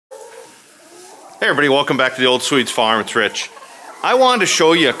Hey everybody, welcome back to the Old Swedes Farm. It's Rich. I wanted to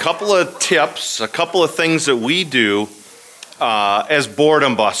show you a couple of tips, a couple of things that we do as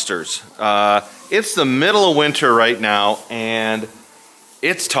boredom busters. It's the middle of winter right now and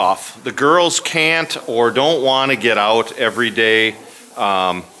it's tough. The girls can't or don't want to get out every day.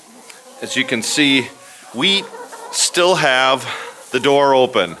 As you can see, we still have the door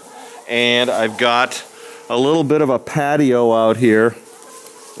open and I've got a little bit of a patio out here.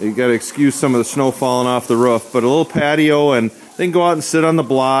 You got to excuse some of the snow falling off the roof, but a little patio, and they can go out and sit on the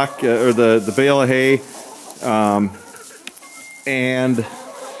block or the bale of hay, and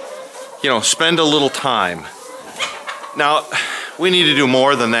you know, spend a little time. Now, we need to do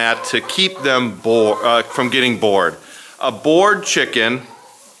more than that to keep them from getting bored. A bored chicken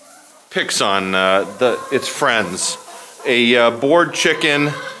picks on its friends. A bored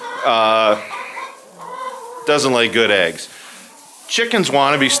chicken doesn't lay good eggs. Chickens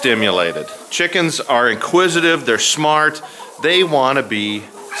want to be stimulated. Chickens are inquisitive, they're smart, they want to be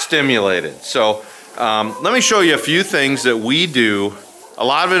stimulated. So let me show you a few things that we do. A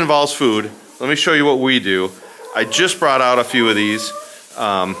lot of it involves food. Let me show you what we do. I just brought out a few of these.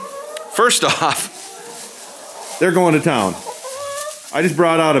 First off, they're going to town. I just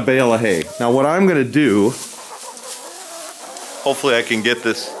brought out a bale of hay. Now what I'm going to do, hopefully I can get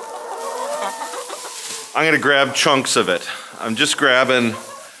this, I'm going to grab chunks of it. I'm just grabbing,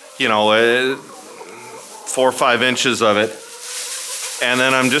 you know, 4 or 5 inches of it, and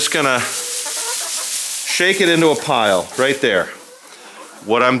then I'm just gonna shake it into a pile right there.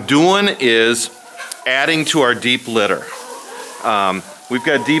 What I'm doing is adding to our deep litter. We've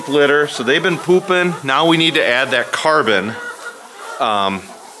got deep litter, so they've been pooping. Now we need to add that carbon.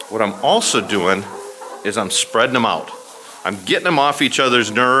 What I'm also doing is I'm spreading them out. I'm getting them off each other's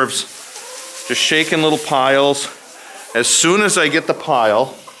nerves, just shaking little piles. As soon as I get the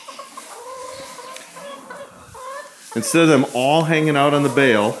pile, instead of them all hanging out on the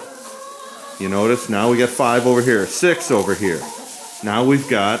bale, you notice now we got 5 over here, 6 over here. Now we've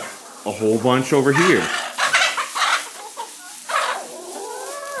got a whole bunch over here.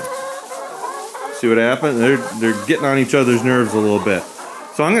 See what happened? They're getting on each other's nerves a little bit.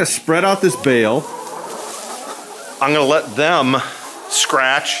 So I'm going to spread out this bale. I'm going to let them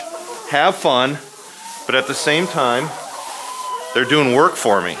scratch, have fun, but at the same time, they're doing work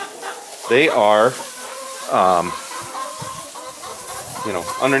for me. They are, you know,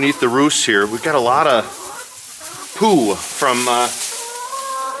 underneath the roost here. We've got a lot of poo from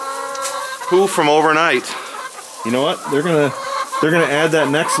overnight. You know what? They're gonna add that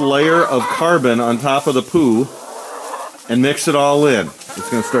next layer of carbon on top of the poo and mix it all in. It's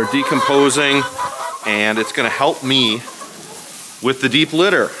gonna start decomposing, and it's gonna help me with the deep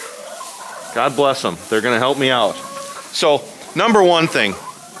litter. God bless them. They're gonna help me out. So, number one thing,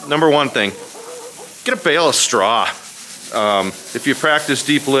 get a bale of straw. If you practice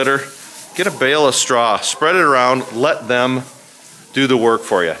deep litter, get a bale of straw, spread it around, let them do the work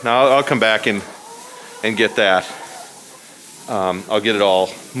for you. Now I'll come back and get that. I'll get it all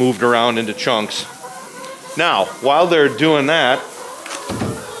moved around into chunks. Now, while they're doing that,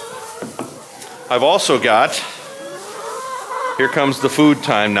 I've also got, here comes the food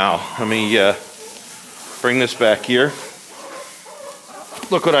time now. Let me bring this back here.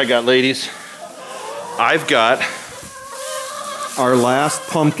 Look what I got, ladies. I've got our last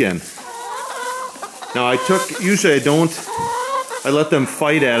pumpkin. Now usually I let them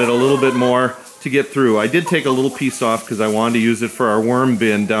fight at it a little bit more to get through. I did take a little piece off because I wanted to use it for our worm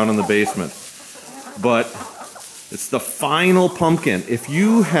bin down in the basement. But it's the final pumpkin. If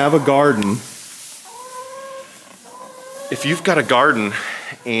you have a garden, if you've got a garden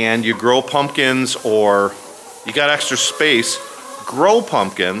and you grow pumpkins or you got extra space, grow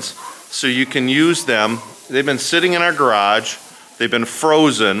pumpkins so you can use them. They've been sitting in our garage. They've been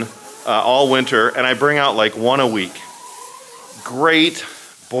frozen all winter, and I bring out like 1 a week. Great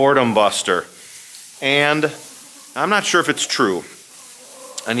boredom buster. And I'm not sure if it's true.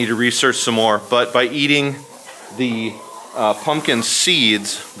 I need to research some more, but by eating the pumpkin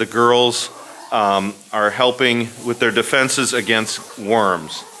seeds, the girls are helping with their defenses against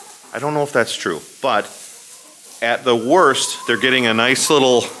worms. I don't know if that's true, but at the worst, they're getting a nice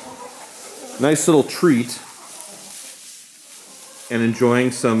little treat and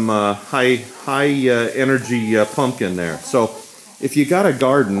enjoying some high energy pumpkin there. So if you got a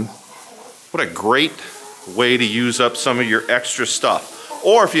garden, what a great way to use up some of your extra stuff.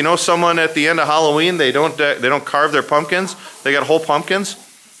 Or if you know someone at the end of Halloween, they don't carve their pumpkins, they got whole pumpkins,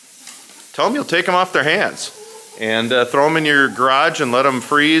 tell them you'll take them off their hands and throw them in your garage and let them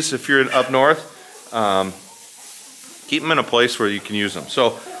freeze if you're up north. Keep them in a place where you can use them.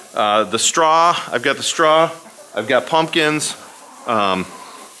 So The straw, I've got the straw, I've got pumpkins,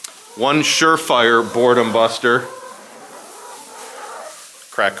 one surefire boredom buster,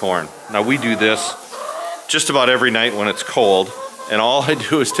 cracked corn. Now we do this just about every night when it's cold, and all I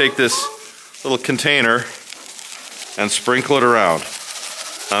do is take this little container and sprinkle it around.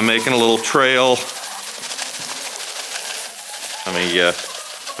 I'm making a little trail. Let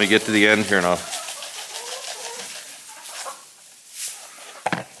me get to the end here now.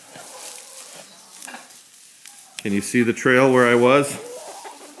 Can you see the trail where I was?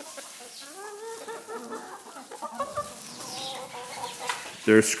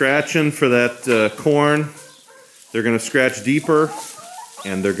 They're scratching for that corn. They're gonna scratch deeper,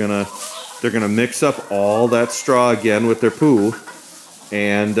 and they're gonna mix up all that straw again with their poo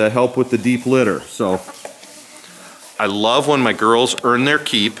and help with the deep litter. So I love when my girls earn their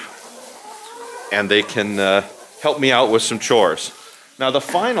keep and they can help me out with some chores. Now the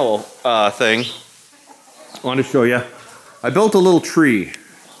final thing I want to show you, I built a little tree.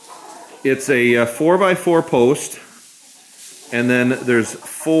 It's a 4x4 post, and then there's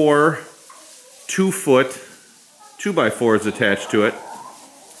 4 2-foot 2x4s attached to it,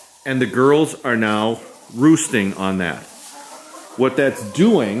 and the girls are now roosting on that. What that's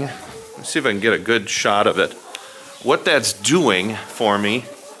doing, let's see if I can get a good shot of it. What that's doing for me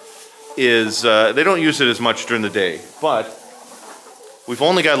is, they don't use it as much during the day, but we've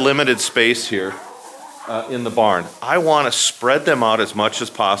only got limited space here in the barn. I want to spread them out as much as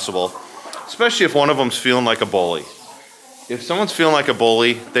possible, especially if one of them's feeling like a bully. If someone's feeling like a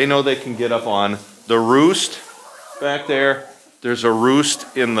bully, they know they can get up on the roost back there. There's a roost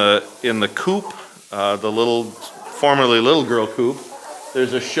in the coop, the little, formerly little girl coop.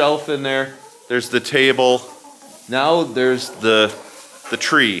 There's a shelf in there. There's the table. Now there's the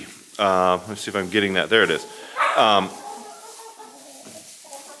tree. Let's see if I'm getting that. There it is.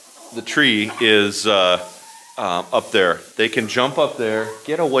 The tree is up there. They can jump up there,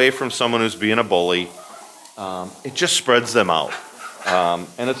 get away from someone who's being a bully. It just spreads them out.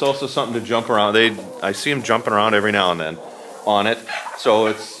 And it's also something to jump around. I see them jumping around every now and then on it. So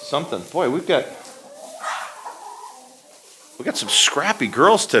it's something. Boy, we've got some scrappy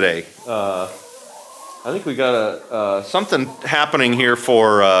girls today. I think we got something happening here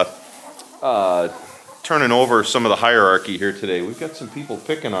for turning over some of the hierarchy here today. We've got some people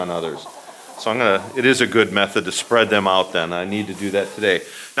picking on others. So it is a good method to spread them out then. I need to do that today.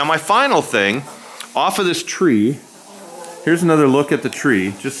 Now my final thing, off of this tree, here's another look at the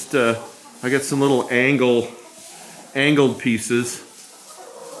tree. Just, I got some little angled pieces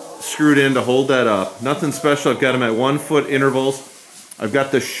screwed in to hold that up. Nothing special, I've got them at 1-foot intervals. I've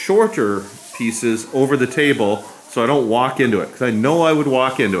got the shorter pieces over the table so I don't walk into it, because I know I would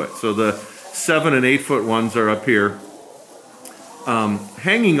walk into it. So the 7- and 8-foot ones are up here.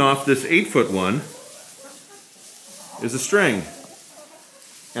 Hanging off this 8-foot one is a string.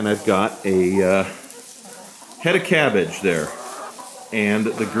 And I've got a head of cabbage there. And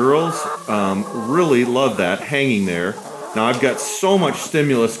the girls really love that hanging there. Now I've got so much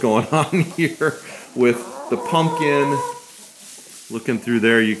stimulus going on here with the pumpkin. Looking through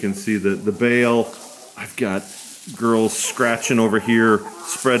there, you can see the bale. I've got girls scratching over here,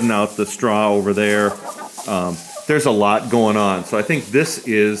 spreading out the straw over there. There's a lot going on. So I think this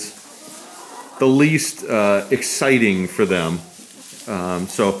is the least exciting for them.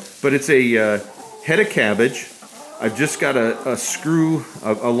 But it's a head of cabbage. I've just got a screw,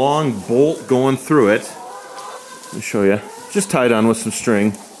 a long bolt going through it. Let me show you. Just tied on with some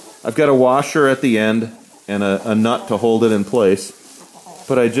string. I've got a washer at the end and a nut to hold it in place.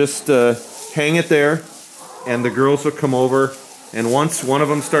 But I just hang it there, and the girls will come over, and once one of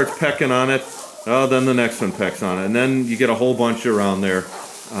them starts pecking on it, then the next one pecks on it, and then you get a whole bunch around there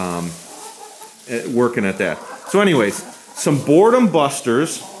working at that. So anyways, some boredom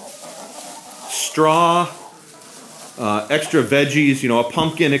busters, straw, extra veggies, a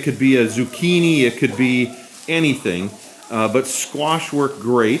pumpkin, it could be a zucchini, it could be anything, but squash work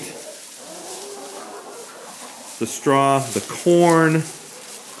great. The straw, the corn,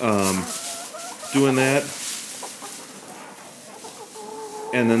 doing that,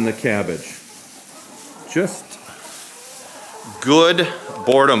 and then the cabbage. Just good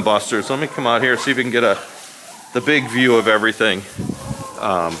boredom busters. Let me come out here, see if we can get the big view of everything.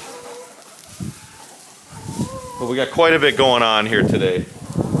 But we got quite a bit going on here today. If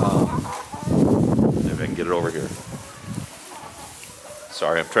I can get it over here.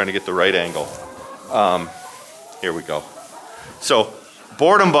 Sorry, I'm trying to get the right angle. Here we go. So,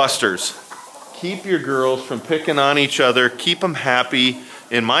 boredom busters. Keep your girls from picking on each other. Keep them happy.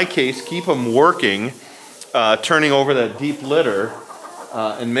 In my case, keep them working, turning over that deep litter.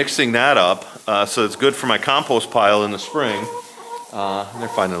 and mixing that up. So it's good for my compost pile in the spring. And they're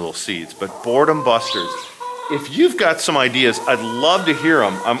finding little seeds. But boredom busters. If you've got some ideas, I'd love to hear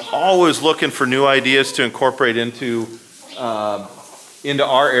them. I'm always looking for new ideas to incorporate into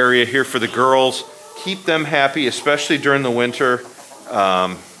our area here for the girls. Keep them happy, especially during the winter.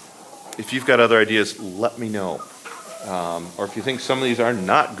 If you've got other ideas, let me know. Or if you think some of these are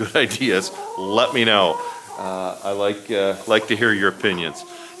not good ideas, let me know. I like to hear your opinions.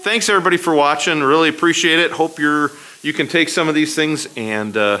 Thanks everybody for watching. Really appreciate it. Hope you can take some of these things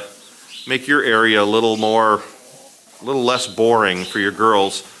and make your area a little less boring for your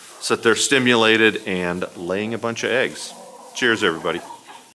girls, so that they're stimulated and laying a bunch of eggs. Cheers, everybody.